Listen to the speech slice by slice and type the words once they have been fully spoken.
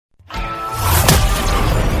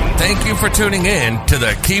Thank you for tuning in to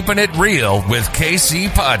the Keeping It Real with KC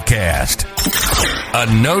podcast, a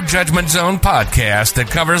no judgment zone podcast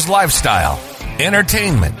that covers lifestyle,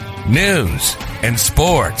 entertainment, news, and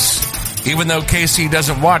sports. Even though KC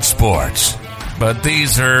doesn't watch sports, but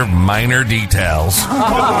these are minor details.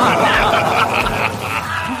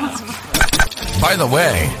 By the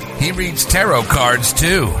way, he reads tarot cards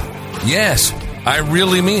too. Yes, I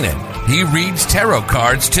really mean it. He reads tarot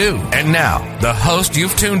cards too. And now, the host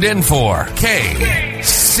you've tuned in for,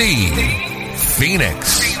 KC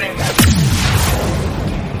Phoenix.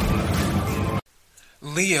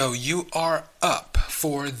 Leo, you are up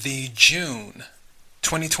for the June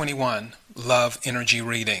 2021 Love Energy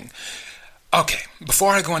Reading. Okay,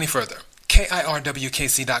 before I go any further,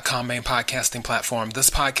 KIRWKC.com main podcasting platform. This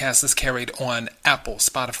podcast is carried on Apple,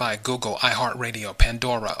 Spotify, Google, iHeartRadio,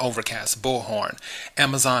 Pandora, Overcast, Bullhorn,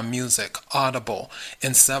 Amazon Music, Audible,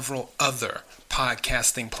 and several other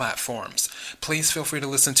podcasting platforms. Please feel free to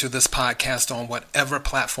listen to this podcast on whatever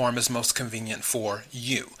platform is most convenient for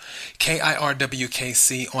you.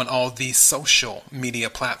 KIRWKC on all the social media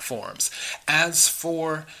platforms. As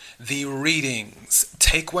for the readings,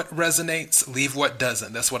 take what resonates, leave what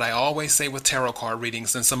doesn't. That's what I always say with tarot card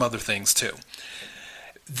readings and some other things too.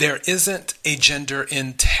 There isn't a gender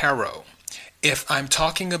in tarot. If I'm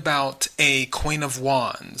talking about a Queen of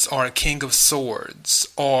Wands or a King of Swords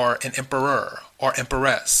or an Emperor or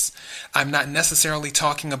Empress, I'm not necessarily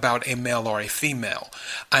talking about a male or a female.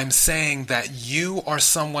 I'm saying that you or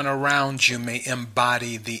someone around you may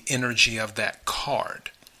embody the energy of that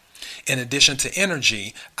card. In addition to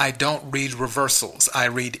energy, I don't read reversals. I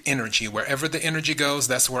read energy. Wherever the energy goes,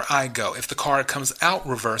 that's where I go. If the card comes out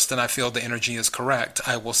reversed and I feel the energy is correct,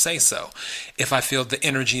 I will say so. If I feel the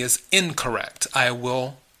energy is incorrect, I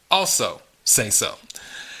will also say so.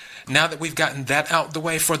 Now that we've gotten that out the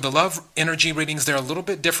way, for the love energy readings, they're a little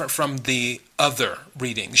bit different from the other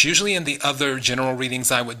readings. Usually in the other general readings,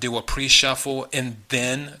 I would do a pre-shuffle and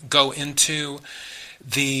then go into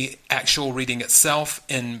the actual reading itself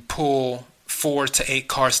and pull 4 to 8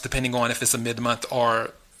 cards depending on if it's a mid-month or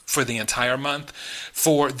for the entire month.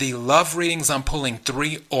 For the love readings, I'm pulling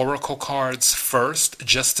 3 oracle cards first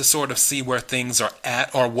just to sort of see where things are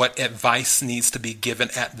at or what advice needs to be given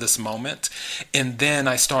at this moment. And then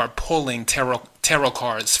I start pulling tarot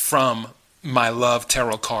cards from my love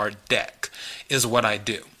tarot card deck is what I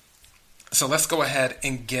do. So let's go ahead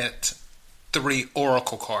and get 3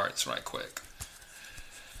 oracle cards right quick.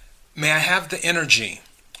 May I have the energy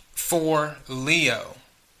for Leo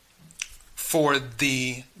for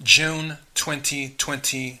the June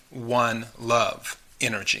 2021 love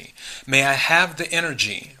energy? May I have the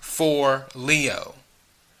energy for Leo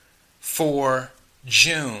for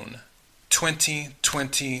June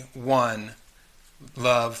 2021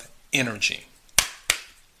 love energy?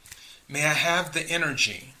 May I have the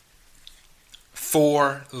energy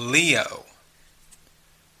for Leo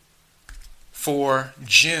for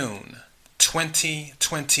June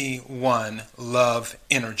 2021 love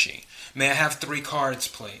energy? May I have 3 cards,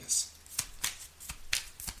 please?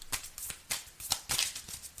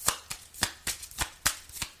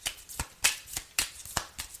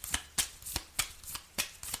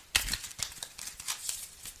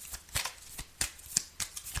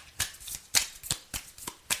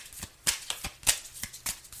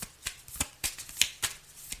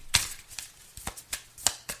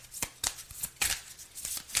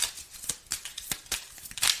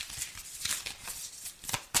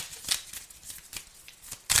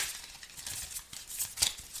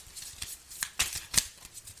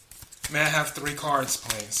 May I have 3 cards,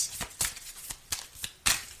 please?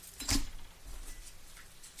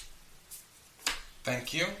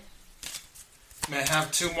 Thank you. May I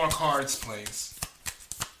have 2 more cards, please?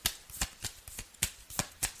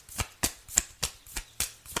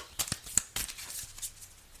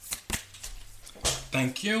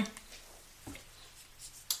 Thank you.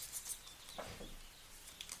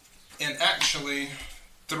 And actually,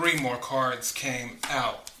 3 more cards came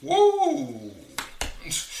out. Woo!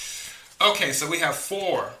 Okay, so we have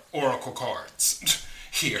 4 oracle cards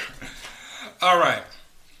here. All right.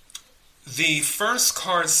 The first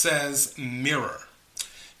card says mirror.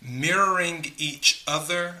 Mirroring each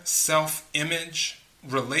other, self-image,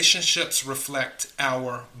 relationships reflect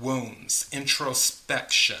our wounds,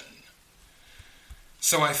 introspection.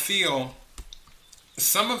 So I feel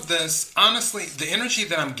some of this, honestly, the energy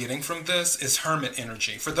that I'm getting from this is Hermit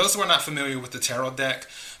energy. For those who are not familiar with the tarot deck,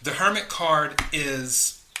 the Hermit card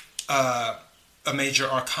is a major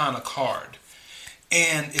arcana card.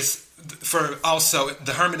 And it's for also,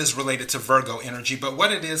 the Hermit is related to Virgo energy, but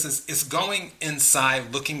what it is it's going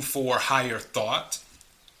inside looking for higher thought.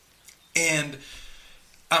 And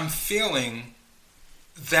I'm feeling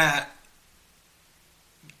that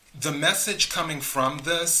the message coming from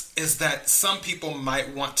this is that some people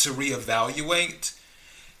might want to reevaluate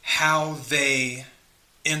how they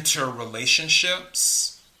enter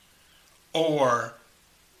relationships or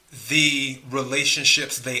the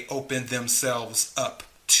relationships they open themselves up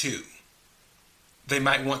to. They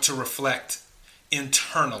might want to reflect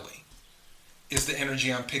internally, is the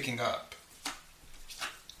energy I'm picking up.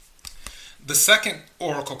 The second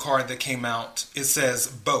oracle card that came out, it says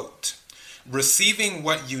boat. Receiving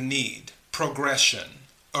what you need, progression,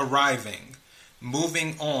 arriving,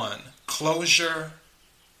 moving on, closure,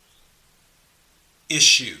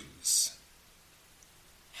 issues.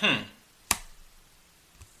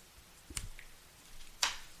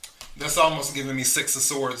 That's almost giving me Six of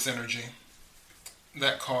Swords energy,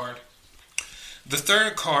 that card. The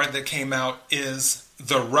third card that came out is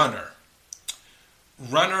the runner.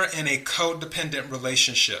 Runner in a codependent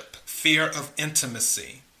relationship, fear of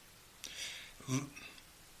intimacy,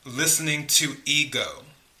 listening to ego.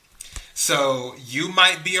 So you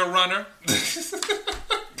might be a runner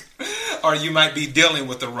or you might be dealing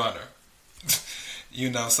with a runner.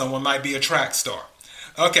 Someone might be a track star.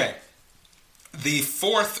 Okay. The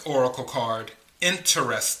fourth oracle card,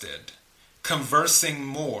 interested, conversing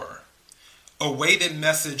more, awaited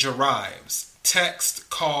message arrives, text,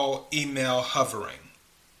 call, email, hovering.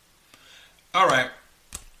 All right.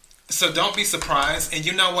 So don't be surprised. And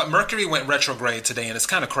you know what? Mercury went retrograde today, and it's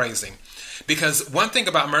kind of crazy. Because one thing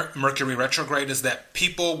about Mercury retrograde is that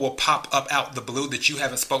people will pop up out the blue that you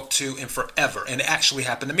haven't spoke to in forever. And it actually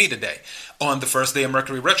happened to me today on the first day of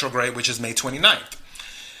Mercury retrograde, which is May 29th.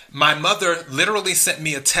 My mother literally sent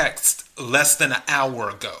me a text less than an hour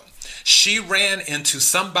ago. She ran into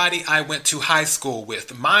somebody I went to high school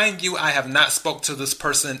with. Mind you, I have not spoke to this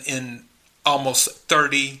person in almost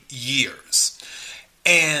 30 years.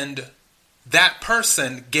 And that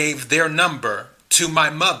person gave their number to my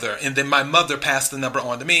mother, and then my mother passed the number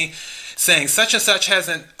on to me, saying such and such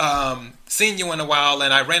hasn't seen you in a while,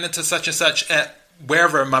 and I ran into such and such at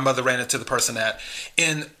wherever my mother ran into the person at,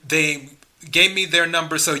 and they gave me their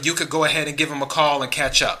number so you could go ahead and give them a call and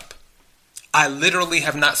catch up. I literally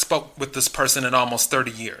have not spoke with this person in almost 30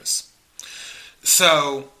 years.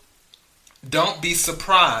 So don't be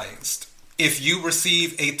surprised if you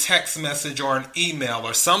receive a text message or an email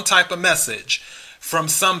or some type of message from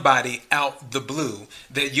somebody out the blue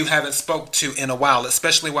that you haven't spoke to in a while,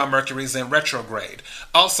 especially while Mercury's in retrograde.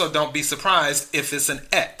 Also, don't be surprised if it's an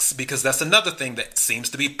ex, because that's another thing that seems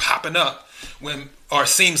to be popping up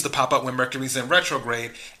seems to pop up when Mercury's in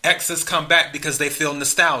retrograde. Exes come back because they feel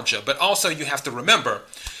nostalgia. But also you have to remember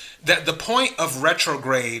that the point of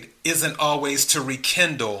retrograde isn't always to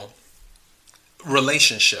rekindle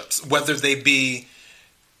relationships, whether they be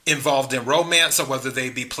involved in romance or whether they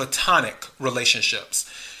be platonic relationships.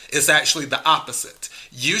 It's actually the opposite.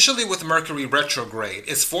 Usually with Mercury retrograde,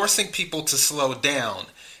 it's forcing people to slow down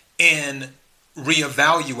and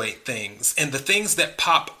reevaluate things. And the things that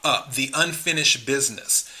pop up, the unfinished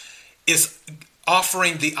business, is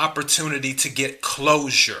offering the opportunity to get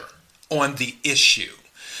closure on the issue.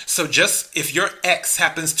 So just if your ex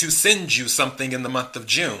happens to send you something in the month of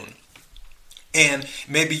June, and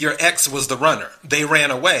maybe your ex was the runner, they ran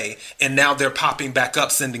away, and now they're popping back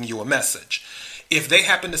up sending you a message. If they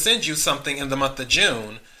happen to send you something in the month of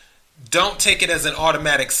June, don't take it as an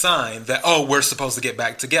automatic sign that, oh, we're supposed to get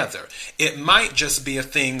back together. It might just be a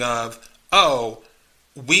thing of, oh,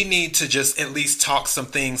 we need to just at least talk some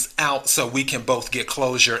things out so we can both get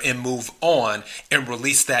closure and move on and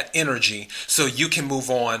release that energy so you can move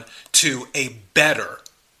on to a better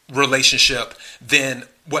relationship than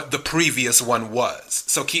what the previous one was.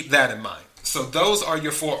 So keep that in mind. So those are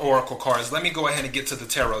your 4 oracle cards. Let me go ahead and get to the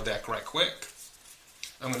tarot deck right quick.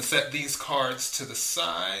 I'm going to set these cards to the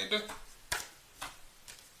side.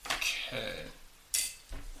 Okay.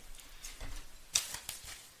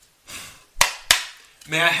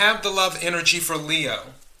 May I have the love energy for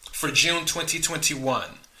Leo for June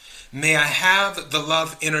 2021. May I have the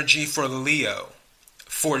love energy for Leo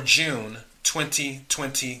for June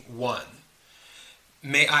 2021.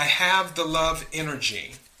 May I have the love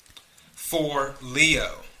energy for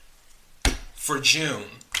Leo for June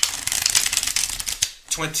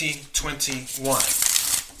 2021.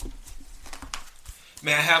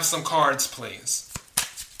 May I have some cards, please?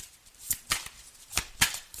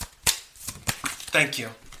 Thank you.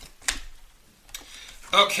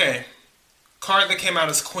 Okay. Card that came out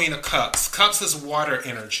is Queen of Cups. Cups is water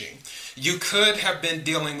energy. You could have been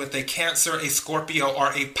dealing with a Cancer, a Scorpio,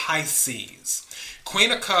 or a Pisces.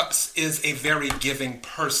 Queen of Cups is a very giving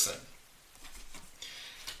person.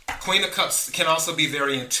 Queen of Cups can also be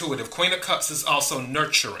very intuitive. Queen of Cups is also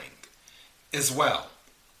nurturing as well.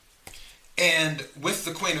 And with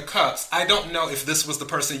the Queen of Cups, I don't know if this was the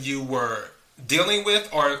person you were dealing with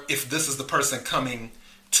or if this is the person coming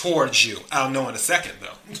towards you. I'll know in a second,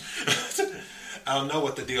 though. I'll know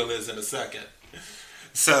what the deal is in a second.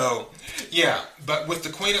 So, yeah, but with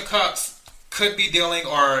the Queen of Cups, could be dealing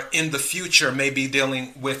or in the future may be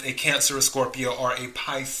dealing with a Cancer, a Scorpio, or a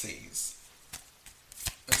Pisces.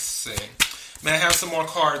 Let's see. May I have some more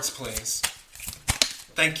cards, please?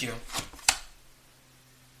 Thank you.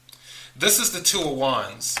 This is the Two of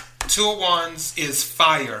Wands. Two of Wands is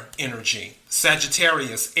fire energy.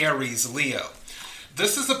 Sagittarius, Aries, Leo.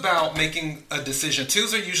 This is about making a decision.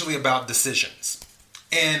 Twos are usually about decisions.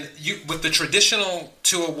 And with the traditional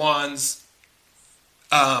Two of Wands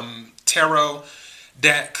tarot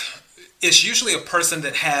deck, it's usually a person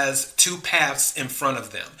that has two paths in front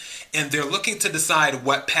of them. And they're looking to decide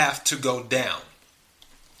what path to go down.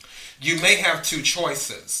 You may have two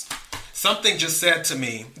choices. Something just said to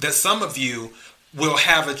me that some of you will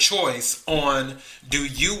have a choice on, do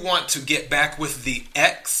you want to get back with the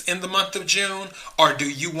ex in the month of June, or do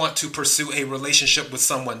you want to pursue a relationship with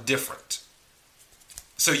someone different?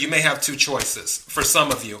 So you may have two choices for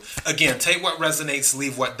some of you. Again, take what resonates,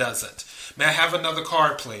 leave what doesn't. May I have another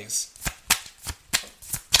card, please?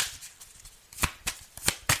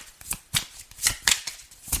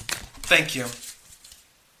 Thank you.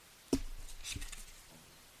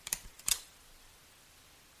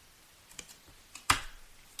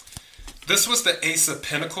 This was the Ace of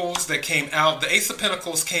Pentacles that came out. The Ace of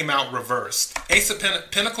Pentacles came out reversed. Ace of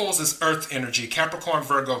Pentacles is earth energy, Capricorn,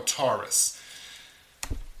 Virgo, Taurus.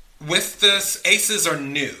 With this, aces are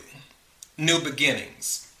new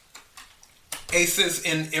beginnings. Aces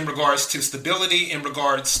in regards to stability, in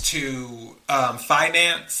regards to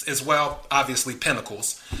finance as well, obviously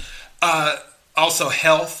Pentacles. Also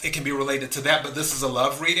health, it can be related to that, but this is a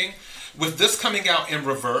love reading. With this coming out in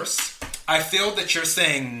reverse, I feel that you're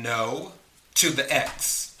saying no to the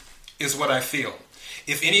ex, is what I feel.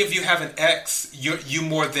 If any of you have an ex, you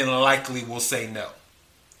more than likely will say no,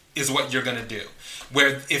 is what you're going to do.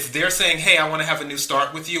 Where if they're saying, hey, I want to have a new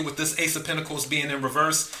start with you, with this Ace of Pentacles being in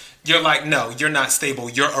reverse, you're like, no, you're not stable.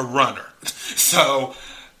 You're a runner. So,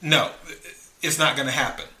 no, it's not going to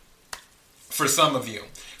happen for some of you.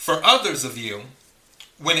 For others of you,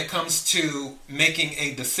 when it comes to making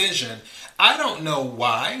a decision, I don't know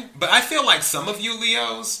why, but I feel like some of you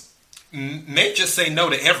Leos may just say no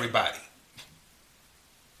to everybody.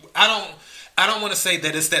 I don't want to say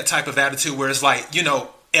that it's that type of attitude where it's like,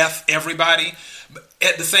 F everybody. But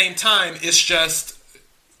at the same time, it's just,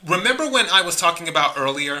 remember when I was talking about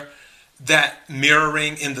earlier that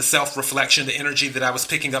mirroring in the self-reflection, the energy that I was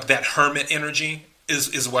picking up, that hermit energy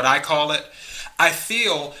is what I call it. I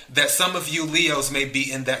feel that some of you Leos may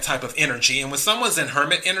be in that type of energy. And when someone's in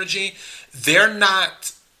hermit energy, they're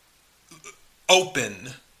not open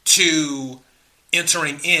to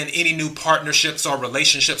entering in any new partnerships or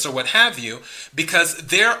relationships or what have you, because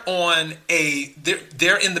they're in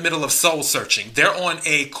the middle of soul searching. They're on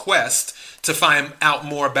a quest to find out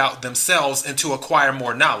more about themselves and to acquire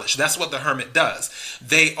more knowledge. That's what the hermit does.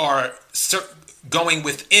 They are going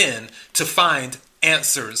within to find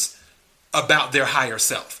answers about their higher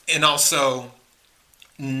self, and also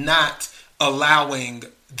not allowing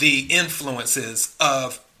the influences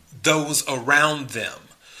of those around them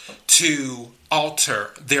to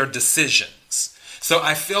alter their decisions. So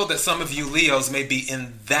I feel that some of you Leos may be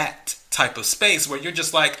in that type of space where you're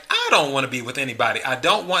just like, I don't want to be with anybody. I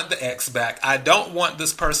don't want the ex back. I don't want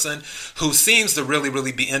this person who seems to really,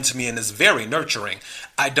 really be into me and is very nurturing.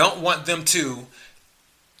 I don't want them to.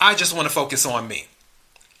 I just want to focus on me.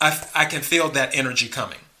 I can feel that energy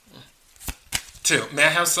coming. 2. May I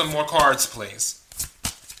have some more cards, please?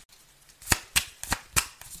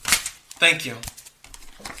 Thank you.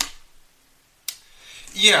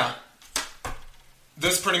 Yeah,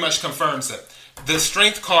 this pretty much confirms it. The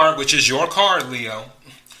Strength card, which is your card, Leo,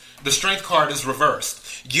 the Strength card is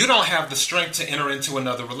reversed. You don't have the strength to enter into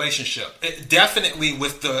another relationship. Definitely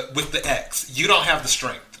with the ex. You don't have the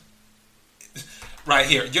strength. Right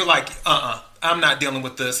here. You're like, I'm not dealing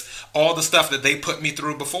with this. All the stuff that they put me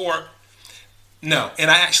through before. No.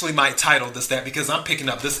 And I actually might title this that because I'm picking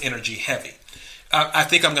up this energy heavy. I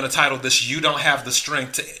think I'm going to title this, You Don't Have the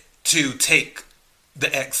Strength to Take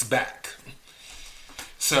the Ex Back.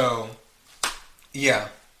 So, yeah.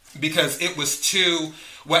 Because it was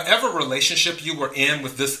whatever relationship you were in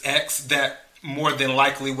with this ex that more than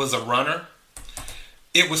likely was a runner,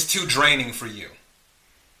 it was too draining for you.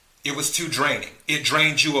 It was too draining. It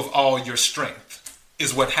drained you of all your strength,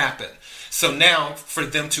 is what happened. So now for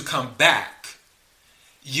them to come back,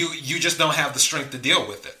 you just don't have the strength to deal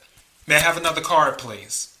with it. May I have another card,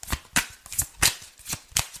 please?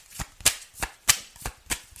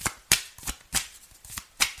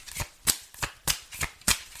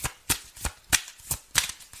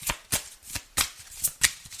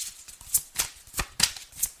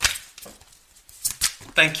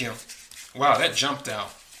 Thank you. Wow, that jumped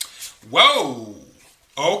out. Whoa.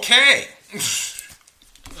 Okay.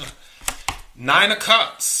 9 of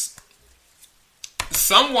Cups.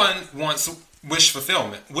 Someone wants wish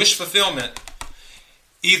fulfillment. Wish fulfillment.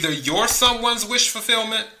 Either you're someone's wish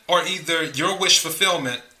fulfillment or either your wish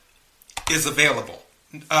fulfillment is available.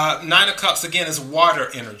 9 of Cups, again, is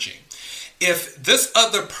water energy. If this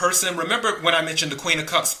other person, remember when I mentioned the Queen of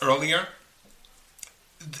Cups earlier?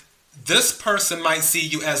 This person might see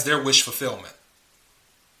you as their wish fulfillment,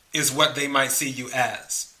 is what they might see you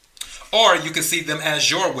as. Or you could see them as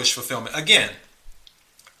your wish fulfillment. Again,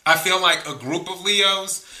 I feel like a group of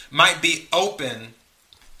Leos might be open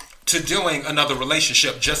to doing another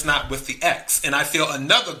relationship, just not with the ex. And I feel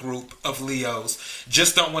another group of Leos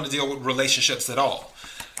just don't want to deal with relationships at all.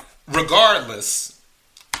 Regardless,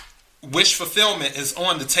 wish fulfillment is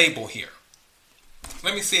on the table here.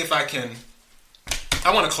 Let me see if I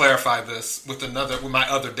want to clarify this with my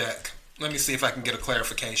other deck. Let me see if I can get a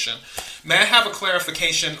clarification. May I have a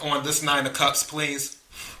clarification on this 9 of Cups, please?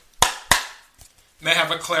 May I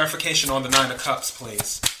have a clarification on the 9 of Cups,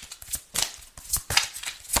 please?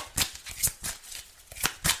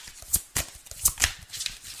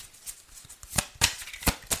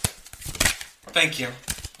 Thank you.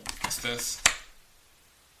 What's this?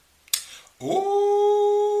 Ooh.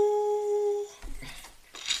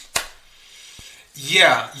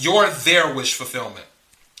 Yeah, you're their wish fulfillment.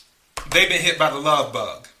 They've been hit by the love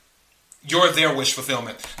bug. You're their wish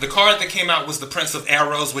fulfillment. The card that came out was the Prince of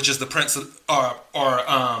Arrows, which is the Prince of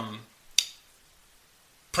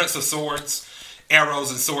Prince of Swords.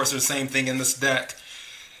 Arrows and swords are the same thing in this deck.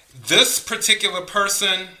 This particular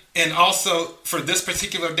person, and also for this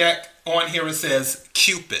particular deck on here it says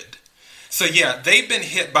Cupid. So yeah, they've been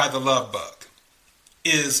hit by the love bug,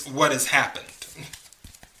 is what has happened.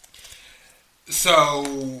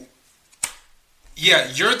 So yeah,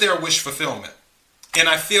 you're their wish fulfillment. And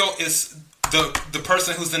I feel it's the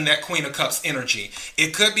person who's in that Queen of Cups energy.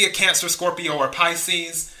 It could be a Cancer, Scorpio, or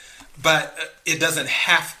Pisces, but it doesn't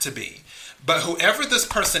have to be. But whoever this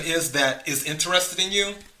person is that is interested in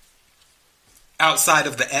you, outside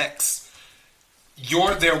of the ex,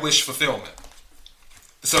 you're their wish fulfillment.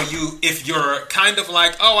 So if you're kind of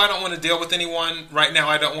like, oh, I don't want to deal with anyone right now,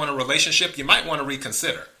 I don't want a relationship, you might want to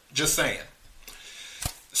reconsider. Just saying.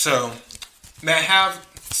 So, may I have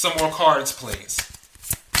some more cards, please?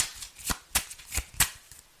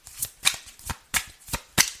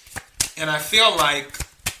 And I feel like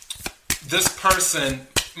this person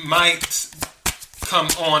might come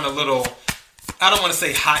on a little, I don't want to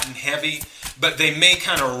say hot and heavy, but they may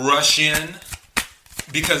kind of rush in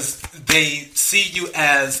because they see you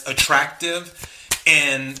as attractive.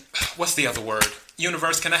 And what's the other word?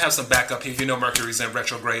 Universe, can I have some backup here? You know Mercury's in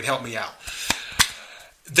retrograde. Help me out.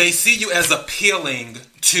 They see you as appealing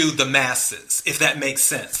to the masses, if that makes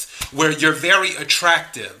sense, where you're very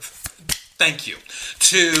attractive, thank you,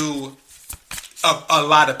 to a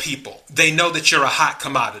lot of people. They know that you're a hot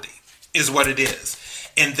commodity, is what it is.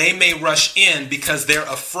 And they may rush in because they're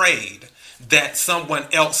afraid that someone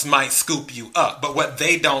else might scoop you up. But what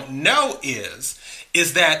they don't know is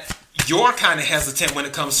that you're kind of hesitant when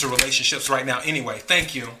it comes to relationships right now anyway.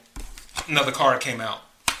 Thank you. Another card came out.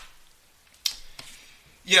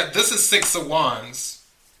 Yeah, this is 6 of Wands,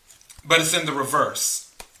 but it's in the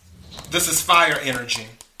reverse. This is fire energy.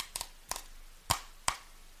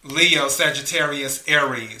 Leo, Sagittarius,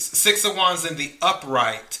 Aries. 6 of Wands in the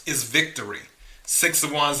upright is victory. 6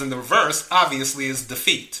 of Wands in the reverse, obviously, is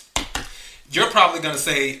defeat. You're probably going to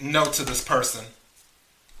say no to this person.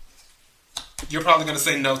 You're probably going to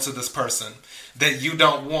say no to this person. That you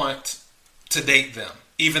don't want to date them,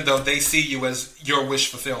 even though they see you as your wish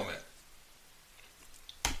fulfillment.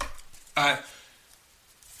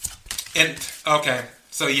 Okay,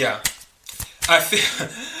 so yeah, I feel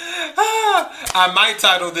I might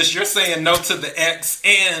title this, you're saying no to the ex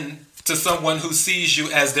and to someone who sees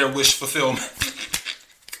you as their wish fulfillment.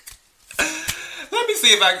 Let me see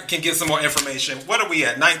if I can get some more information. What are we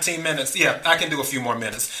at? 19 minutes? Yeah, I can do a few more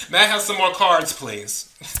minutes. May I have some more cards,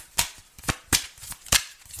 please?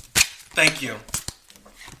 Thank you.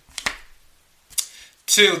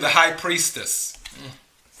 2, the High Priestess.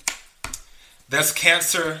 That's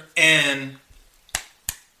Cancer and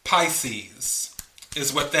Pisces.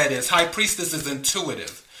 is what that is. High Priestess is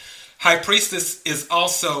intuitive. High Priestess is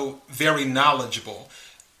also very knowledgeable.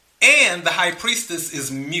 And the High Priestess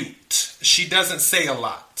is mute. She doesn't say a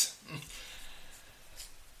lot.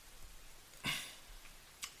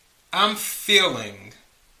 I'm feeling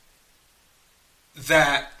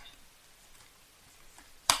that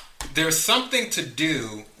there's something to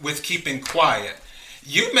do with keeping quiet.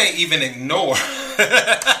 You may even ignore.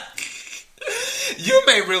 You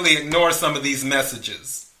may really ignore some of these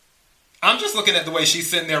messages. I'm just looking at the way she's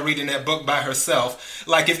sitting there reading that book by herself.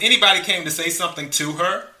 Like if anybody came to say something to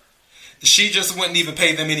her, she just wouldn't even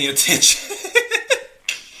pay them any attention.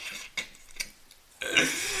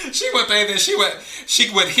 She would pay them. She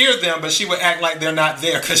would hear them, but she would act like they're not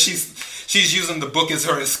there because she's using the book as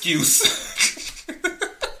her excuse.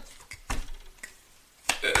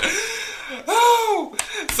 Oh,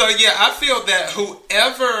 so yeah, I feel that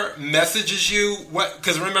whoever messages you,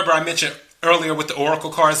 because remember I mentioned earlier with the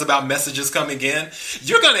oracle cards about messages coming in,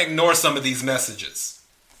 you're going to ignore some of these messages.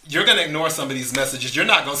 You're going to ignore some of these messages. You're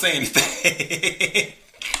not going to say anything.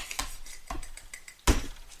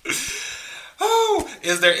 Oh,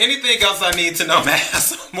 is there anything else I need to know? Man,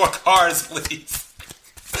 some more cards, please.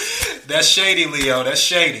 That's shady, Leo. That's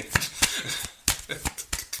shady.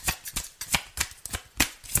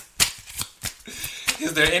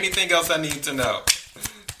 Is there anything else I need to know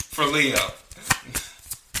for Leo?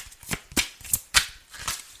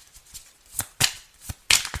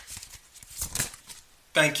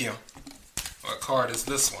 Thank you. What card is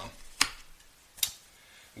this one?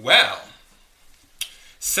 Well,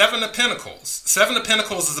 Seven of Pentacles. Seven of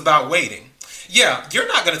Pentacles is about waiting. Yeah, you're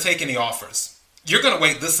not going to take any offers. You're going to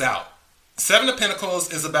wait this out. Seven of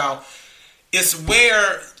Pentacles is about, it's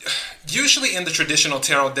where, usually in the traditional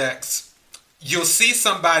tarot decks, you'll see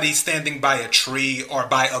somebody standing by a tree or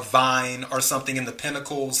by a vine or something, in the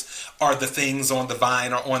pentacles are the things on the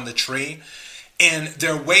vine or on the tree, and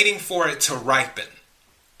they're waiting for it to ripen.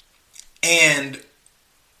 And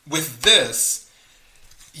with this,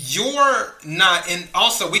 you're not, and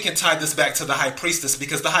also we can tie this back to the High Priestess,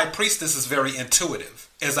 because the High Priestess is very intuitive,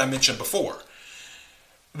 as I mentioned before.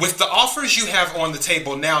 With the offers you have on the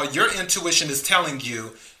table now, your intuition is telling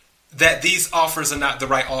you that these offers are not the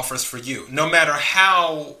right offers for you. No matter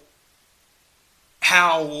how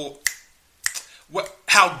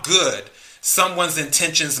good someone's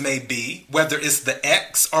intentions may be, whether it's the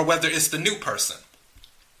ex or whether it's the new person,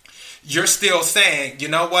 you're still saying, you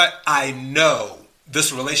know what? I know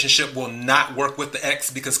this relationship will not work with the ex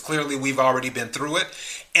because clearly we've already been through it.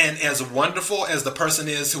 And as wonderful as the person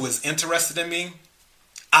is who is interested in me,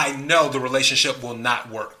 I know the relationship will not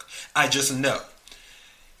work. I just know.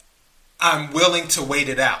 I'm willing to wait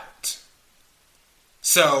it out.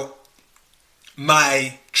 So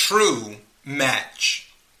my true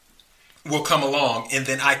match will come along and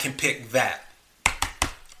then I can pick that.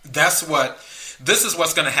 This is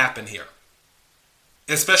what's going to happen here.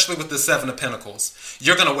 Especially with the Seven of Pentacles.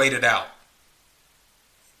 You're going to wait it out.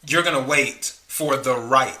 You're going to wait for the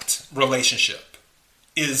right relationship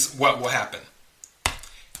is what will happen.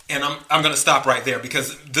 And I'm going to stop right there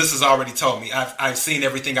because this has already told me. I've seen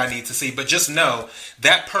everything I need to see. But just know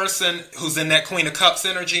that person who's in that Queen of Cups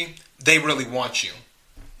energy, they really want you.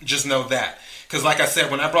 Just know that. Because like I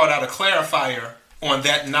said, when I brought out a clarifier on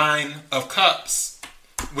that Nine of Cups,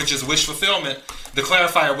 which is wish fulfillment, the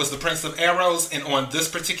clarifier was the Prince of Arrows. And on this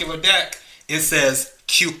particular deck, it says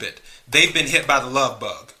Cupid. They've been hit by the love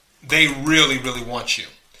bug. They really, really want you.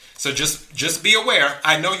 So just be aware.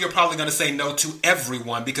 I know you're probably going to say no to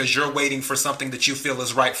everyone because you're waiting for something that you feel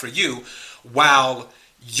is right for you, while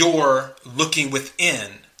you're looking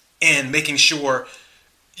within and making sure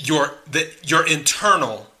your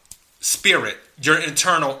internal spirit, your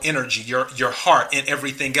internal energy, your heart and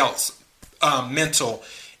everything else, mental,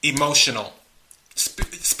 emotional,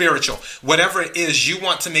 spiritual, whatever it is, you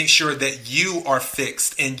want to make sure that you are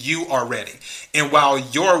fixed and you are ready. And while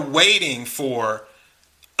you're waiting for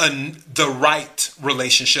the right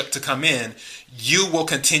relationship to come in, you will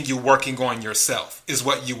continue working on yourself is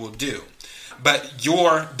what you will do. But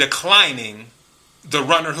you're declining the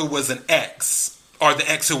runner who was an ex or the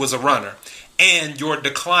ex who was a runner, and you're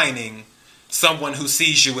declining someone who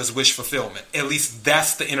sees you as wish fulfillment. At least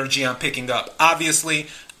that's the energy I'm picking up. Obviously,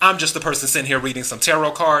 I'm just the person sitting here reading some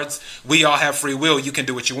tarot cards. We all have free will. You can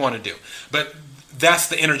do what you want to do. But that's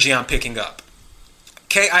the energy I'm picking up.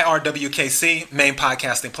 KIRWKC, main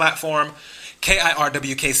podcasting platform.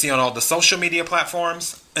 KIRWKC on all the social media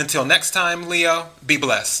platforms. Until next time, Leo, be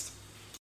blessed.